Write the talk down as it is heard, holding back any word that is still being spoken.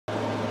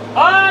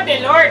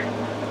Monday, Lord.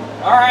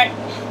 All right.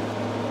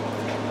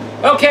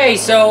 Okay,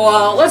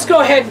 so let's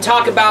go ahead and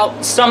talk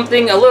about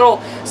something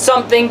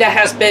that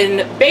has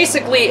been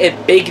basically a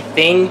big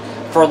thing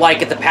for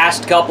like the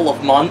past couple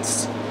of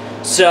months.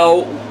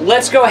 So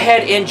let's go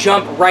ahead and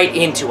jump right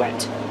into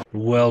it.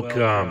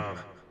 Welcome,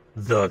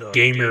 the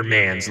Gamer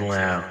Man's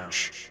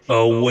Lounge.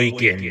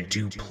 Awaken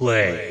to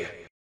play.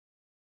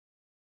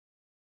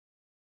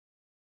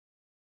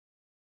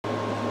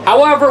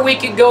 However, we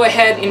could go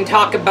ahead and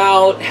talk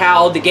about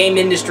how the game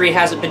industry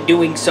hasn't been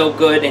doing so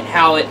good and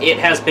how it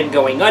has been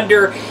going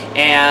under,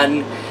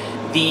 and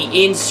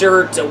the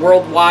insert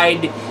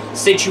worldwide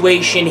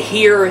situation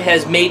here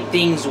has made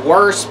things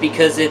worse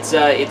because it's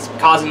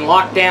causing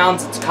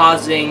lockdowns, it's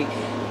causing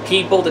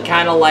people to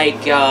kind of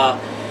like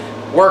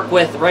work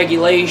with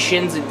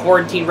regulations and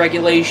quarantine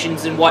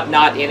regulations and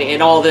whatnot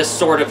and all this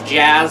sort of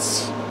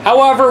jazz.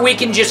 However, we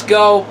can just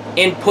go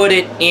and put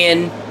it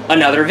in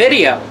another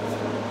video.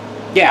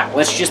 Yeah,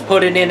 let's just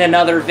put it in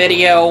another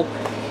video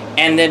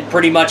and then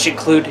pretty much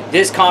include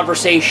this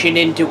conversation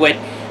into it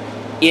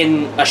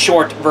in a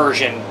short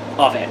version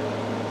of it,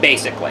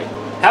 basically.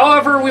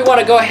 However, we want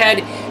to go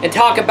ahead and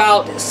talk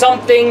about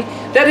something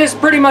that is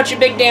pretty much a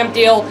big damn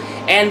deal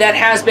and that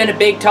has been a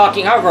big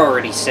talking. I've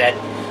already said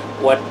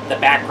what the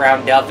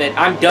background of it.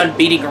 I'm done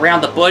beating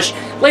around the bush.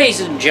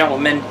 Ladies and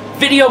gentlemen,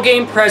 video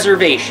game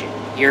preservation.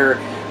 Your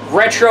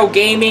retro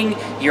gaming,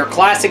 your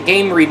classic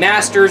game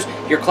remasters,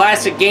 your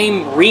classic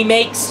game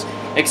remakes,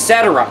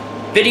 etc.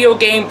 Video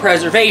game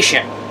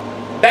preservation.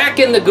 Back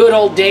in the good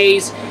old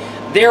days,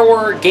 there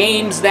were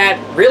games that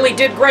really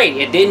did great.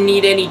 It didn't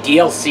need any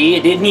DLC,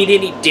 it didn't need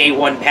any day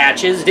one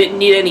patches, it didn't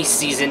need any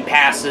season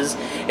passes,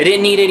 it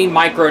didn't need any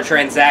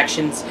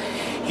microtransactions.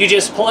 You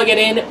just plug it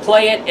in,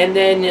 play it, and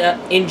then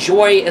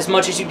enjoy as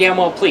much as you damn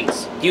well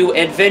please. You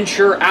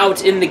adventure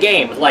out in the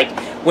game. Like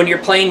when you're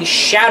playing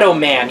Shadow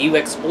Man, you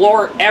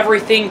explore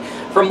everything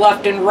from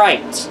left and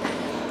right,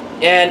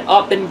 and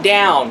up and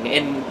down,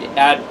 and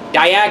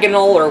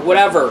diagonal or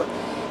whatever,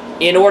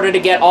 in order to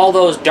get all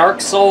those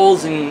Dark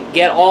Souls, and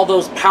get all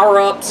those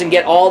power-ups, and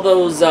get all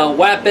those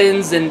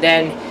weapons, and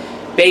then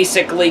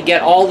basically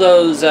get all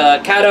those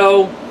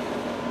Kato.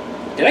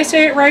 Did I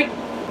say it right?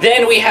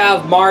 Then we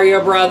have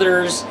Mario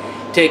Brothers,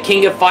 to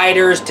King of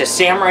Fighters, to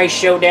Samurai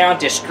Showdown,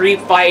 to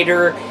Street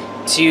Fighter,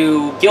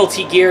 to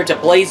Guilty Gear, to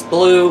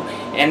BlazBlue,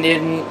 and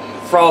then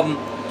from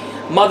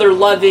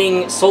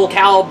mother-loving Soul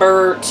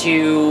Calibur,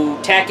 to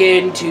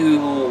Tekken,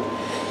 to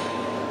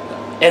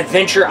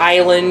Adventure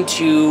Island,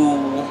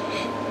 to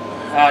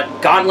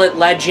Gauntlet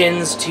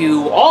Legends,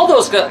 to all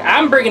those.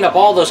 I'm bringing up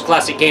all those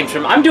classic games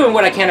from. I'm doing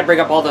what I can to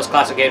bring up all those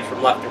classic games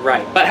from left and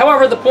right. But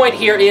however, the point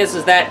here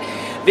is that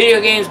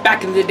video games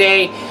back in the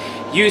day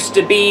used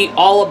to be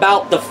all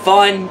about the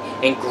fun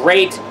and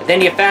great. Then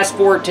you fast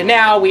forward to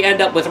now, we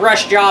end up with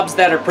rush jobs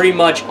that are pretty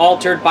much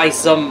altered by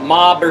some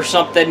mob or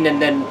something,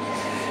 and then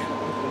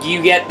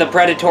you get the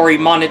predatory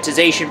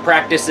monetization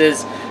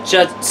practices,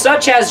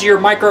 such as your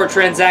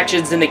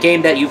microtransactions in the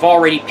game that you've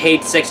already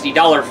paid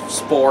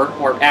 $60 for,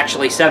 or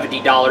actually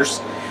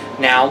 $70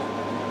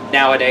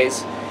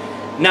 nowadays.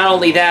 Not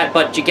only that,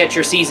 but you get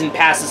your season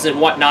passes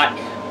and whatnot.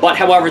 But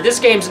however, this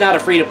game's not a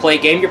free-to-play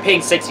game. You're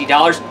paying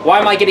 $60. Why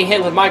am I getting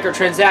hit with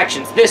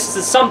microtransactions? This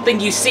is something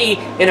you see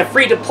in a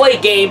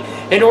free-to-play game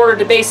in order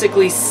to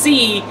basically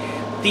see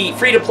the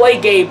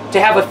free-to-play game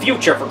to have a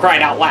future, for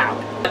crying out loud.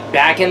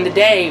 Back in the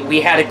day,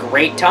 we had a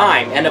great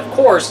time. And of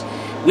course,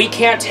 we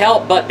can't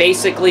help but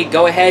basically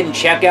go ahead and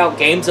check out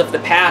games of the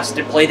past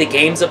and play the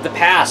games of the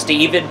past to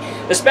even,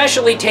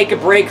 especially take a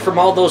break from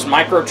all those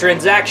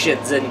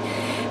microtransactions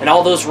and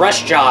all those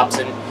rush jobs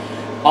and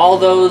all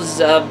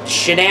those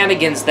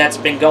shenanigans that's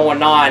been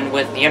going on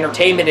with the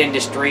entertainment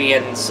industry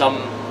and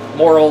some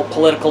moral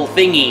political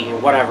thingy or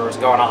whatever is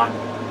going on.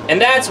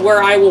 And that's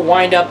where I will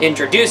wind up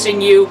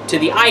introducing you to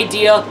the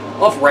idea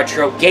of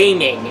retro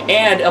gaming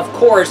and, of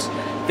course,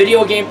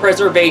 video game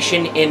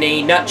preservation in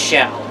a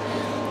nutshell.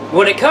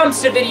 When it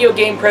comes to video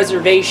game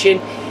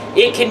preservation,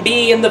 it can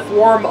be in the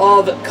form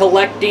of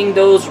collecting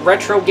those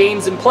retro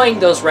games and playing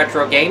those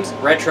retro games.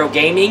 Retro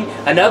gaming.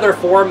 Another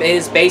form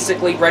is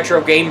basically retro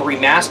game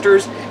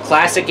remasters.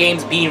 Classic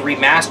games being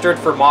remastered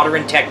for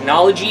modern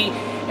technology.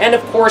 And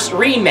of course,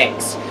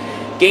 remakes.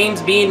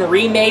 Games being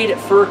remade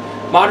for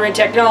modern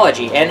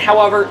technology. And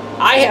however,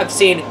 I have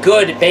seen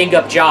good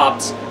bang-up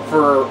jobs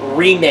for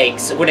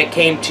remakes when it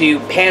came to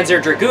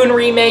Panzer Dragoon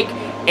Remake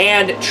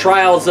and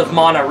Trials of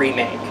Mana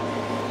Remake.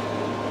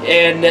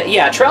 And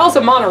yeah, Trials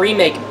of Mana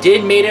Remake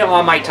did made it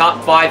on my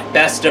top 5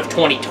 best of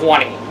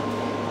 2020.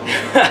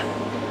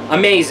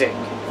 Amazing.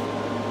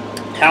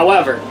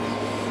 However,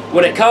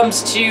 when it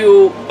comes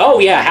to, oh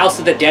yeah, House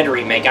of the Dead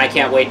Remake, I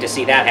can't wait to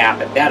see that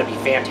happen. That'd be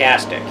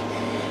fantastic.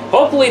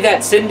 Hopefully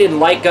that Sinden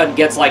Light Gun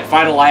gets like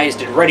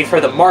finalized and ready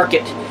for the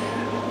market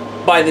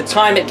by the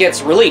time it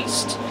gets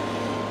released.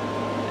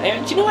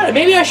 And you know what,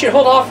 maybe I should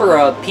hold off for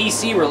a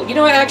PC release. You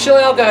know what,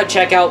 actually I'll go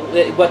check out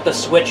what the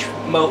Switch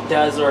Remote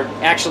does, or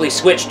actually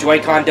Switch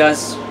Joy-Con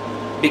does.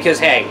 Because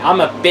hey,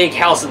 I'm a big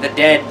House of the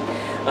Dead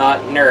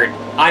nerd.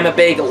 I'm a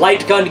big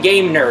light gun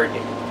game nerd.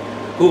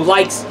 who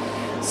likes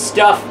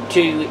stuff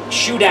to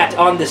shoot at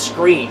on the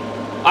screen.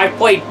 I've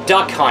played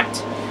Duck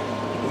Hunt.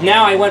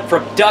 Now I went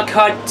from Duck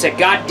Hunt to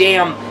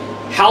goddamn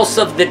House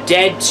of the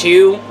Dead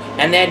 2,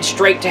 and then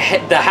straight to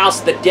the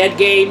House of the Dead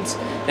games,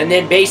 and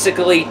then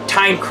basically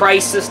Time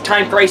Crisis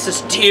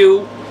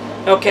 2,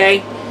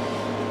 okay?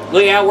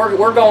 Yeah,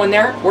 we're going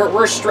there.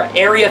 We're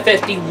Area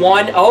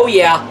 51. Oh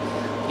yeah,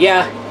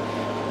 yeah.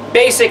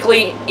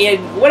 Basically,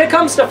 when it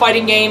comes to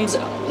fighting games,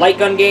 light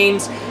gun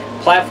games,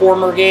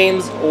 platformer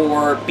games,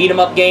 or beat 'em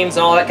up games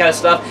and all that kind of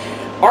stuff,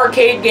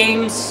 arcade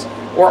games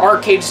or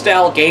arcade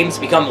style games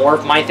become more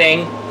of my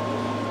thing.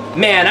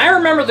 Man, I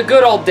remember the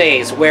good old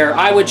days where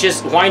I would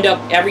just wind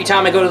up every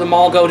time I go to the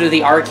mall, go to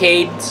the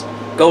arcades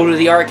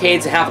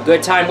and have a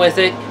good time with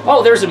it.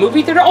 Oh, there's a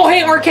movie theater? Oh,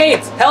 hey,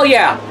 arcades! Hell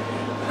yeah!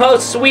 Oh,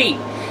 sweet!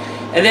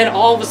 And then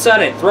all of a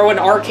sudden, throw an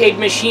arcade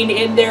machine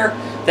in there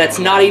that's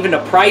not even a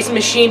prize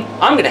machine,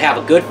 I'm gonna have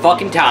a good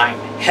fucking time.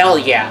 Hell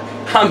yeah.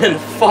 I'm in the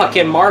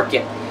fucking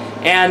market.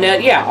 And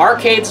yeah,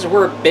 arcades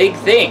were a big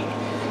thing.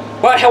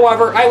 But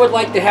however, I would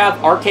like to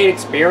have arcade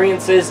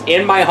experiences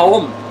in my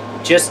home,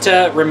 just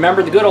to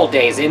remember the good old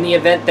days, in the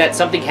event that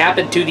something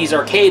happened to these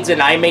arcades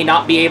and I may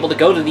not be able to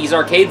go to these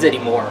arcades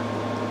anymore.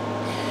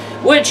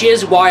 Which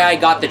is why I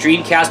got the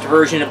Dreamcast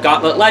version of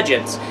Gauntlet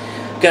Legends,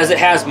 because it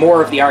has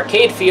more of the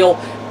arcade feel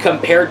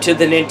compared to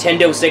the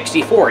Nintendo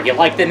 64. You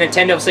like the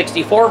Nintendo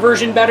 64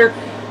 version better?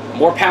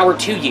 More power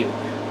to you.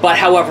 But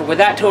however, with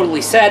that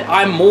totally said,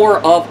 I'm more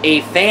of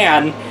a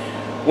fan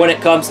when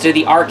it comes to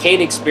the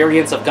arcade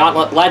experience of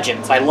Gauntlet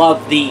Legends. I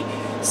love the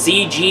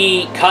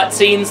CG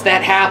cutscenes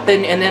that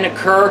happen and then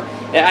occur.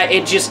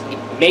 It just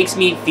makes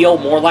me feel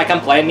more like I'm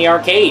playing the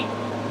arcade.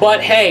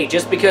 But hey,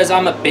 just because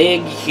I'm a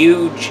big,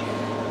 huge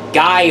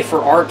guy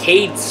for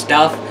arcade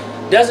stuff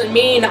doesn't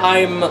mean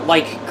I'm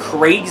like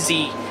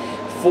crazy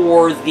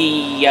for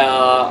the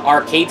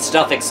arcade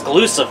stuff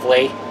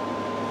exclusively.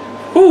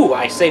 Whew,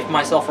 I saved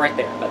myself right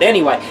there. But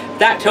anyway,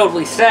 that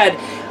totally said,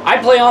 I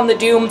play on the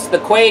Dooms, the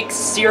Quakes,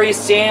 Serious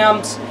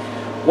Sams,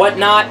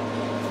 whatnot.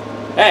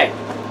 Hey,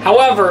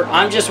 however,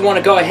 I just want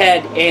to go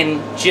ahead and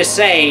just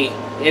say,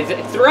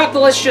 throughout the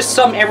list, just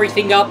sum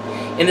everything up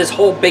in this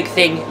whole big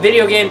thing.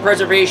 Video game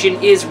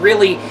preservation is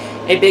really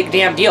a big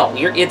damn deal.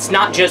 It's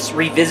not just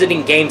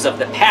revisiting games of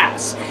the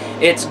past.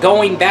 It's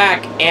going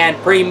back and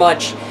pretty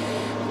much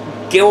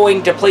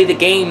going to play the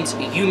games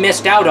you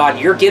missed out on.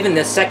 You're given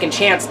this second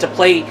chance to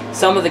play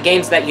some of the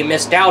games that you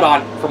missed out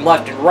on from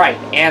left and right.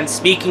 And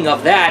speaking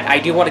of that, I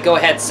do want to go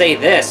ahead and say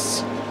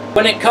this.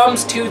 When it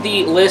comes to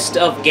the list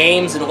of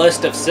games and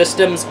list of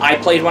systems I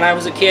played when I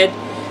was a kid,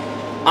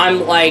 I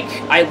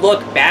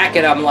look back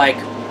and I'm like,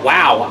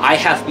 wow, I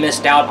have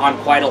missed out on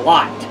quite a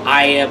lot.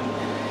 I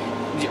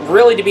am,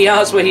 really, to be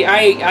honest with you,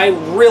 I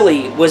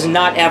really was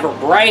not ever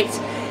bright,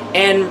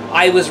 and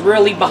I was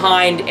really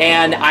behind,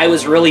 and I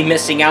was really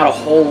missing out a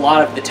whole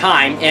lot of the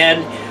time.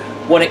 And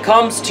when it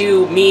comes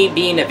to me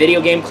being a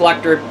video game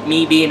collector,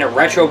 me being a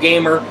retro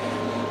gamer,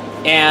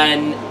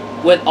 and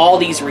with all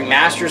these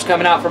remasters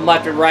coming out from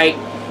left and right,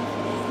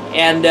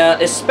 and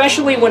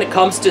especially when it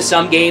comes to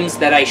some games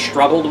that I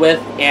struggled with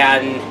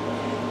and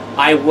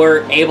I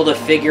weren't able to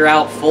figure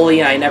out fully,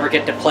 and I never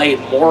get to play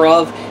more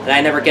of, and I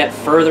never get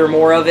further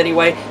more of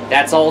anyway,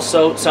 that's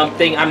also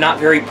something I'm not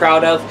very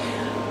proud of.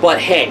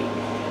 But hey,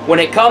 when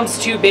it comes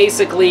to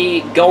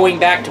basically going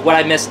back to what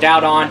I missed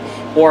out on,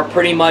 or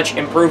pretty much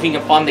improving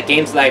upon the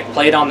games that I've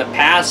played on the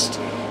past,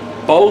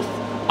 both,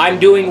 I'm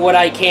doing what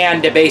I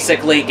can to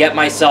basically get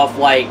myself,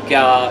 like,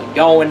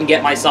 going and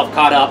get myself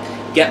caught up,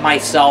 get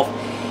myself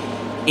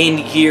in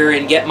gear,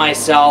 and get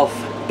myself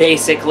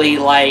basically,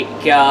 like,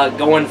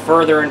 going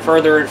further and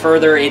further and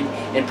further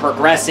and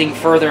progressing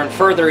further and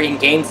further in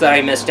games that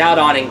I missed out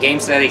on and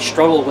games that I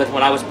struggled with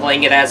when I was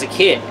playing it as a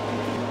kid.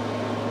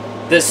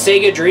 The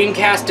Sega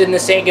Dreamcast and the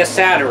Sega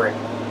Saturn.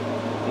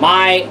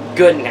 My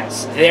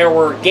goodness, there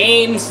were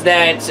games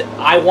that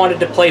I wanted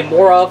to play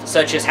more of,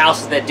 such as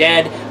House of the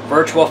Dead,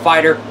 Virtua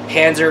Fighter,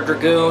 Panzer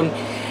Dragoon,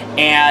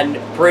 and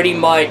pretty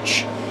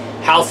much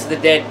House of the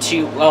Dead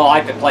 2. Well,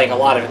 I've been playing a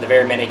lot of it the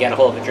very minute I get a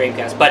hold of a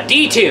Dreamcast. But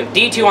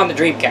D2 on the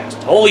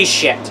Dreamcast. Holy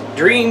shit.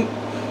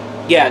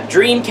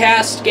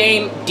 Dreamcast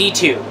game,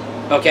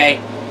 D2. Okay?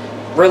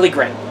 Really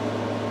great.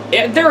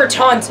 There are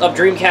tons of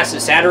Dreamcast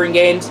and Saturn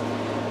games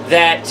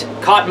that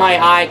caught my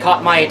eye,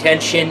 caught my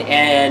attention,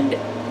 and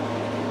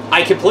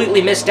I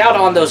completely missed out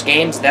on those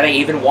games that I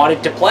even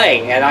wanted to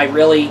play, and I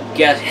really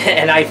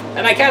and I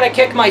kind of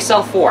kick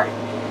myself for it.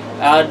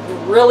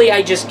 Really,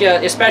 I just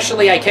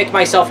especially I kick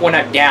myself when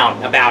I'm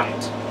down about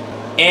it.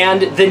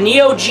 And the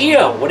Neo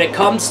Geo, when it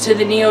comes to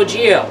the Neo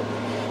Geo,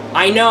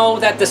 I know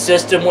that the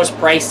system was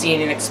pricey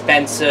and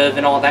inexpensive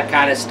and all that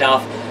kind of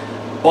stuff,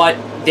 but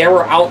they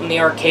were out in the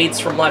arcades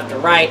from left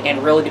and right,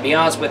 and really, to be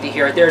honest with you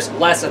here, there's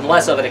less and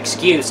less of an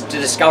excuse to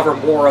discover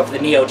more of the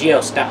Neo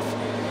Geo stuff.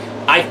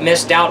 I've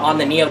missed out on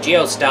the Neo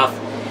Geo stuff,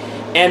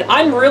 and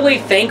I'm really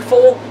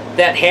thankful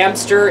that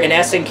Hamster and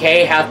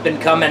SNK have been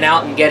coming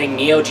out and getting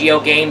Neo Geo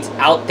games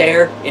out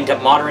there into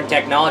modern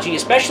technology,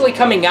 especially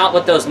coming out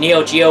with those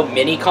Neo Geo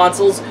mini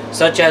consoles,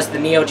 such as the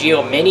Neo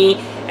Geo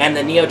Mini and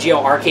the Neo Geo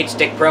Arcade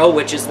Stick Pro,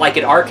 which is like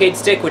an arcade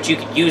stick which you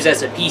could use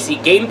as a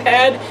PC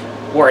gamepad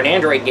or an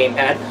Android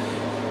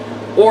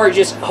gamepad, or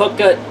just hook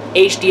a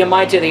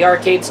HDMI to the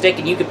arcade stick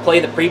and you could play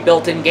the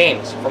pre-built-in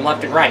games from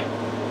left and right.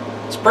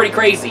 It's pretty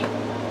crazy.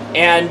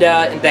 And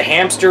the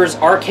Hamsters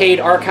Arcade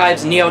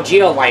Archives Neo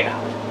Geo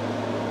lineup,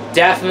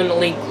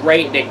 definitely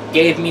great. It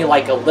gave me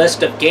like a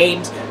list of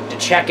games to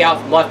check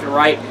out from left and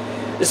right,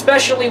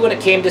 especially when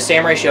it came to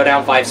Samurai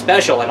Showdown 5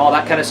 Special and all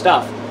that kind of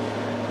stuff.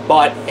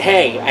 But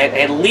hey,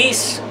 at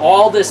least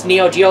all this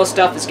Neo Geo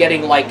stuff is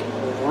getting like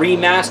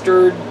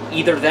remastered,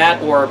 either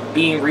that or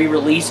being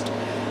re-released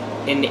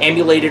and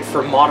emulated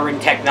for modern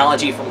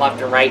technology from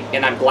left and right,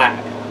 and I'm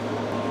glad.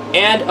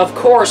 And of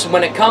course,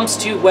 when it comes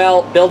to,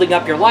 well, building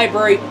up your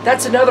library,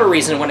 that's another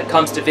reason when it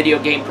comes to video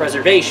game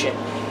preservation.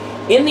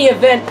 In the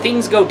event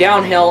things go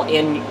downhill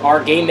in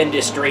our game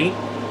industry,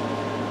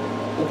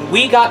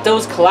 we got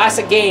those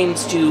classic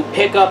games to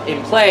pick up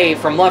and play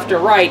from left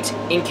and right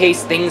in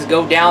case things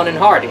go down and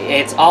hard.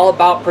 It's all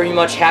about pretty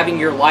much having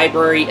your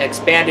library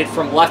expanded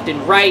from left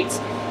and right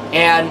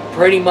and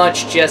pretty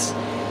much just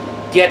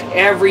get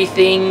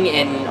everything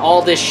and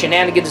all this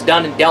shenanigans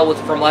done and dealt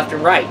with from left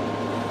and right.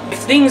 If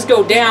things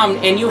go down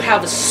and you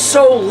have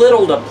so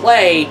little to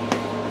play,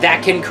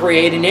 that can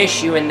create an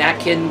issue, and that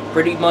can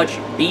pretty much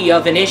be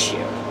of an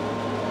issue.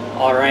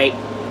 Alright?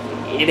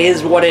 It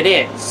is what it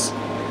is.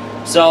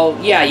 So,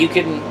 yeah, you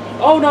can...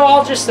 Oh, no,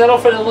 I'll just settle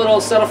for the little,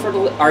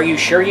 Are you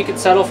sure you can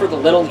settle for the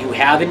little you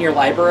have in your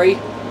library?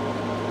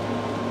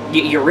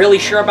 You're really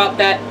sure about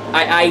that?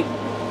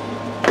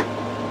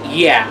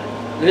 Yeah.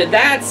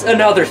 That's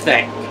another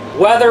thing.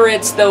 Whether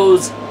it's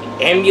those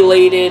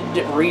emulated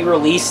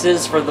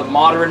re-releases for the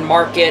modern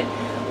market,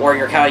 or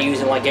you're kind of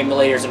using like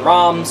emulators and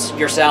ROMs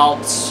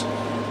yourselves,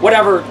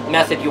 whatever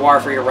method you are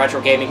for your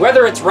retro gaming,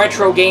 whether it's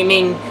retro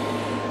gaming,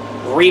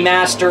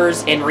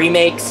 remasters, and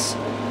remakes,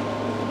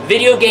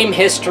 video game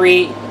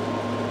history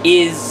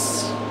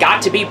is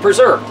got to be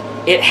preserved.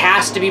 It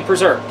has to be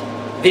preserved.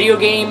 Video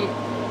game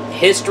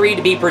history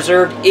to be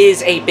preserved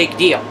is a big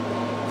deal.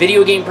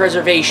 Video game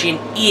preservation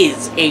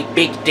is a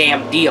big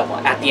damn deal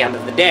at the end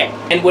of the day.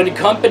 And when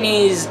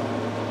companies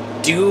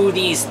do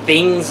these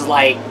things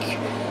like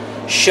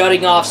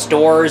shutting off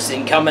stores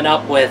and coming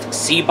up with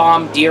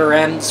C-bomb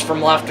DRMs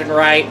from left and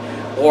right,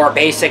 or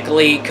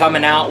basically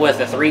coming out with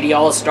a 3D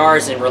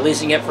All-Stars and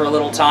releasing it for a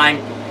little time,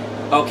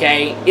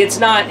 okay, it's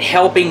not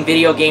helping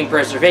video game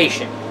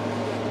preservation.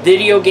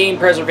 Video game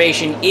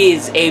preservation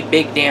is a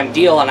big damn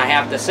deal, and I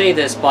have to say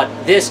this, but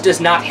this does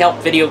not help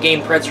video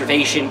game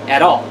preservation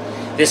at all.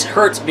 This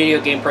hurts video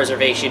game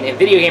preservation, and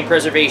video game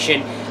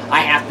preservation,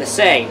 I have to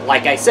say,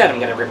 like I said, I'm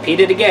going to repeat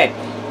it again,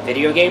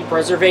 video game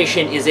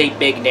preservation is a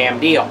big damn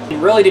deal.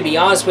 And really, to be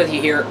honest with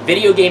you here,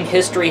 video game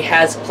history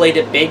has played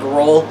a big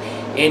role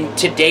in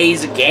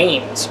today's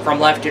games from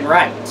left and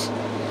right.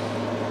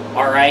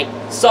 Alright,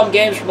 some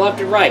games from left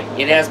and right,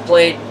 it has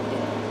played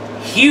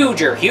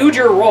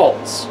huger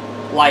roles.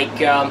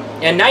 Like,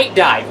 a Night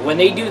Dive, when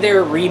they do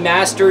their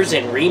remasters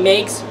and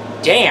remakes,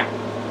 damn.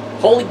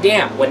 Holy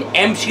damn. When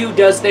M2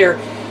 does their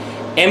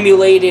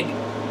emulated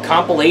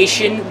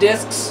compilation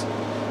discs,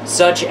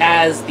 such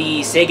as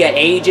the Sega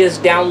Ages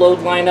download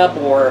lineup,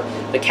 or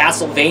the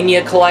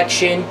Castlevania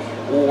collection,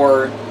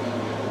 or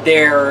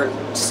their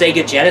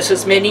Sega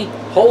Genesis Mini,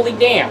 holy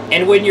damn.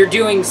 And when you're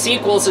doing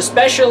sequels,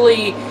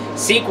 especially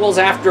sequels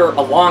after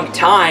a long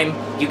time,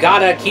 you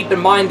gotta keep in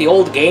mind the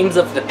old games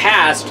of the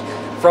past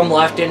from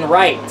left and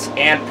right,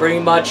 and pretty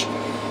much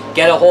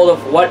get a hold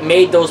of what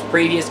made those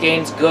previous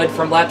games good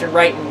from left and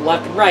right,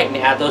 and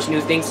add those new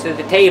things to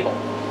the table.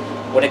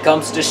 When it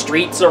comes to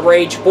Streets of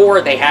Rage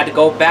 4, they had to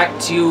go back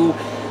to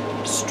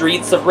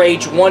Streets of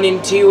Rage 1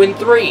 and 2 and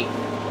 3.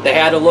 They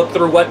had to look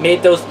through what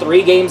made those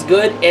 3 games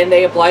good, and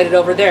they applied it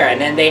over there. And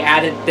then they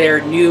added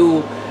their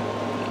new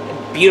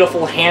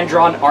beautiful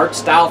hand-drawn art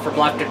style from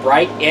left and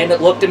right, and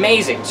it looked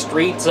amazing.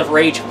 Streets of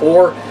Rage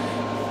 4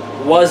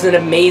 was an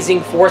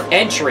amazing 4th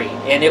entry,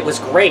 and it was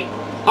great.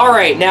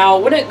 Alright, now,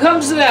 when it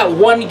comes to that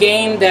one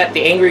game that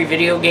the Angry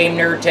Video Game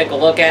Nerd took a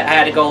look at, I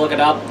had to go look it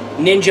up,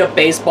 Ninja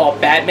Baseball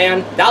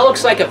Batman, that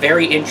looks like a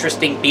very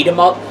interesting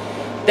beat-em-up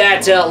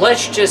that,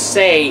 let's just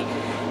say,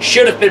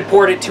 should have been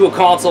ported to a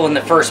console in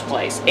the first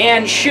place,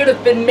 and should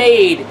have been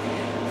made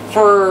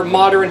for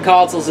modern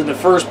consoles in the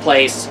first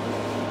place,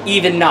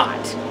 even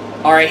not.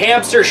 Alright,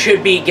 Hamster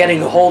should be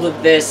getting a hold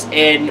of this,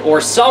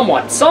 or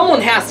someone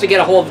has to get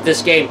a hold of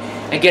this game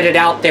and get it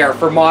out there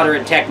for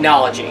modern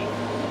technology.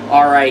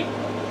 Alright.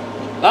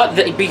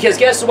 Because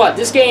guess what?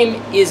 This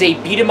game is a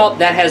beat-em-up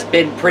that has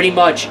been pretty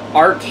much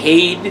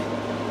arcade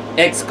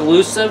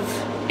exclusive,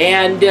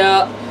 and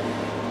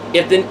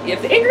if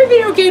the Angry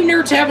Video Game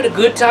Nerd's having a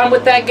good time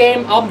with that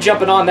game, I'm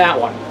jumping on that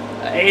one.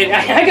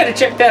 I gotta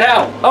check that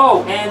out.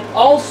 Oh, and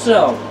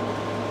also,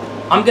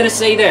 I'm gonna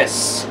say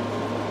this.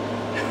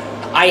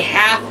 I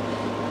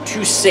have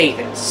to say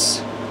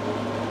this.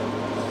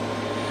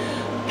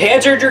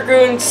 Panzer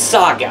Dragoon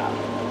Saga,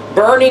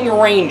 Burning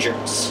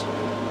Rangers.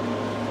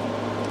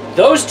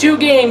 Those 2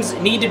 games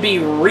need to be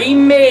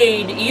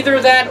remade,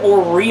 either that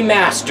or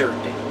remastered.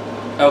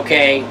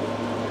 Okay?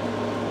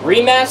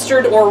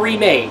 Remastered or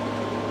remade.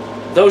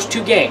 Those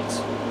two games.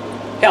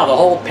 Hell, the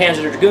whole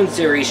Panzer Dragoon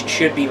series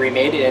should be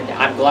remade, and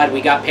I'm glad we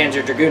got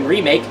Panzer Dragoon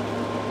Remake.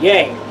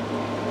 Yay.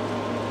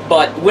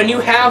 But when you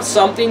have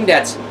something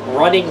that's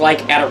running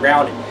like at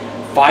around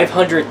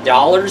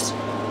 $500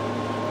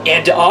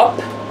 and up,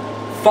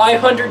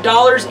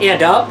 $500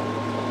 and up,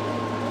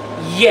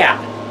 yeah,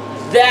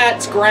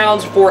 that's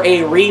grounds for a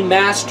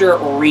remaster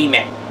or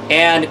remake.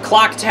 And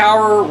Clock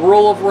Tower,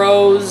 Rule of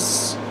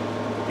Rose,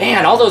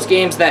 man, all those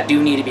games that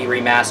do need to be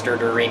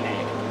remastered or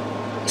remade.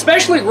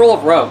 Especially Rule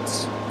of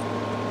Rose.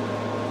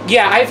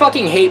 Yeah, I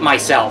fucking hate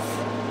myself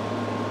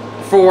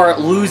for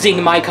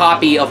losing my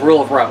copy of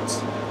Rule of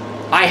Rose.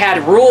 I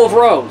had Rule of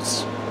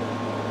Rose,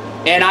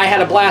 and I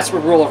had a blast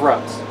with Rule of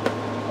Rose.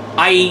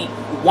 I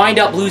wind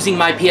up losing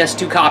my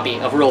PS2 copy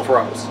of Rule of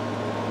Rose.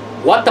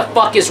 What the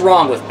fuck is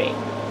wrong with me?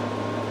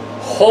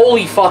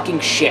 Holy fucking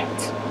shit.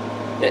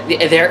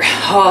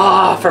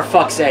 For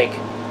fuck's sake.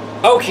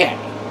 Okay.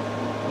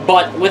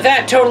 But with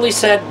that totally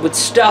said, with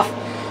stuff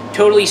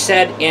totally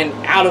said and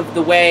out of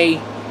the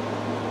way,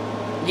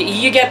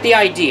 you get the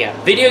idea.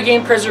 Video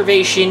game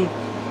preservation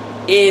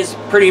is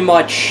pretty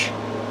much...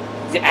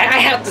 I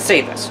have to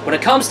say this. When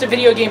it comes to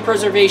video game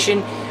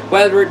preservation,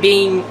 whether it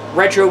being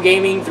retro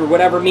gaming through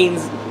whatever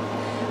means,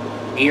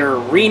 your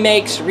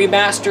remakes,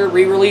 remaster,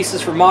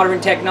 re-releases for modern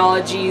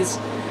technologies,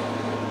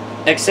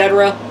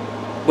 etc.,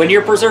 when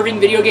you're preserving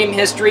video game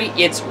history,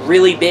 it's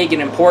really big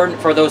and important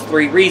for those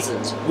three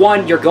reasons.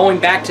 One, you're going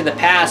back to the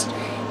past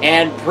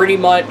and pretty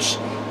much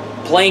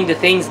playing the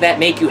things that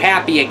make you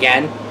happy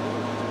again.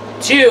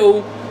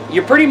 Two,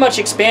 you're pretty much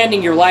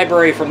expanding your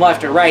library from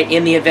left to right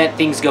in the event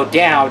things go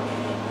down.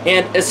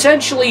 And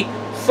essentially,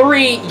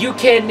 three, you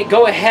can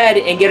go ahead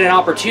and get an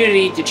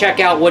opportunity to check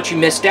out what you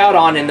missed out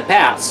on in the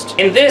past.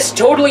 And this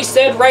totally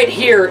said right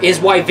here is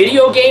why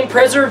video game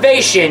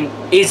preservation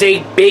is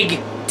a big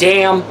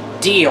damn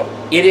deal.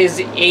 It is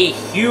a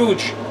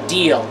huge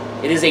deal.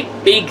 It is a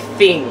big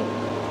thing.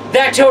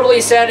 That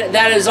totally said,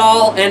 that is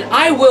all, and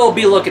I will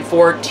be looking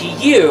forward to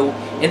you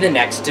in the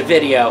next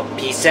video.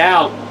 Peace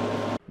out.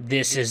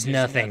 This is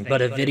nothing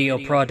but a video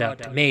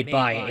product made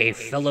by a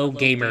fellow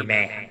gamer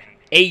man.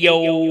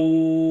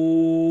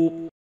 Ayo!